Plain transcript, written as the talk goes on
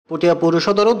পটিয়া পৌর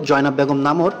সদরত জয়নাব বেগম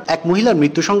নামর এক মহিলার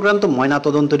মৃত্যু সংক্রান্ত ময়না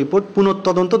তদন্ত রিপোর্ট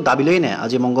পুনঃতদন্ত দাবি লই নেয়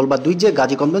আজ মঙ্গলবার 2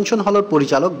 গাজী কনভেনশন হলের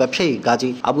পরিচালক ব্যবসায়ী গাজী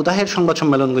আবু তাহের সংবাদ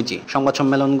সম্মেলন হয়েছে। সংবাদ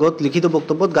সম্মেলনগত লিখিত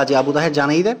বক্তব্য গাজী আবু তাহের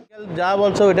জানাই দেয়, যা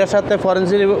বলছো ওইটার সাথে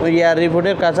ফরেন্সিক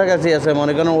রিপোর্টের কাছাকাছি আছে।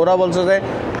 মনে করেন ওরা বলছে যে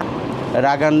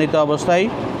রাগান্বিত অবস্থায়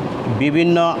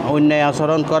বিভিন্ন অন্যায়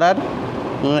আচরণ করার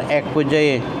এক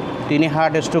পর্যায়ে তিনি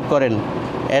হার্ট স্ট্রোক করেন।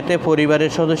 এতে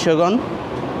পরিবারের সদস্যগণ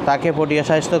তাকে পটিয়া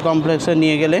স্বাস্থ্য কমপ্লেক্সে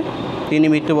নিয়ে গেলে তিনি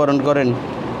মৃত্যুবরণ করেন।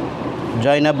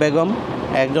 জয়নাব বেগম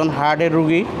একজন হার্টের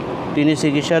রোগী, তিনি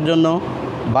চিকিৎসার জন্য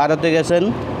ভারতে গেছেন।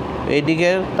 এইদিকে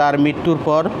তার মৃত্যুর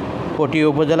পর পটিয়া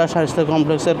উপজেলা স্বাস্থ্য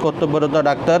কমপ্লেক্সের কর্তব্যরত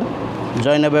ডাক্তার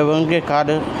জয়নাব বেগমকে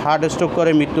হার্ট স্ট্রোক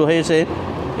করে মৃত্যু হয়েছে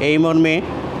এই মর্মে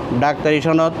ডাক্তারি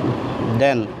সনদ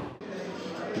দেন।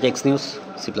 Desk news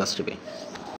Cplus TV.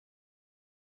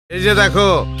 এই যে দেখো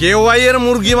কেওয়াই এর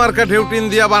মুরগি মার্কা ঢেউটিন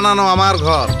দিয়া বানানো আমার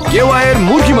ঘর। কেওয়াই এর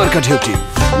মুরগি মার্কা ঢেউটিন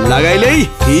লাগাইলেই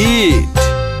হিট।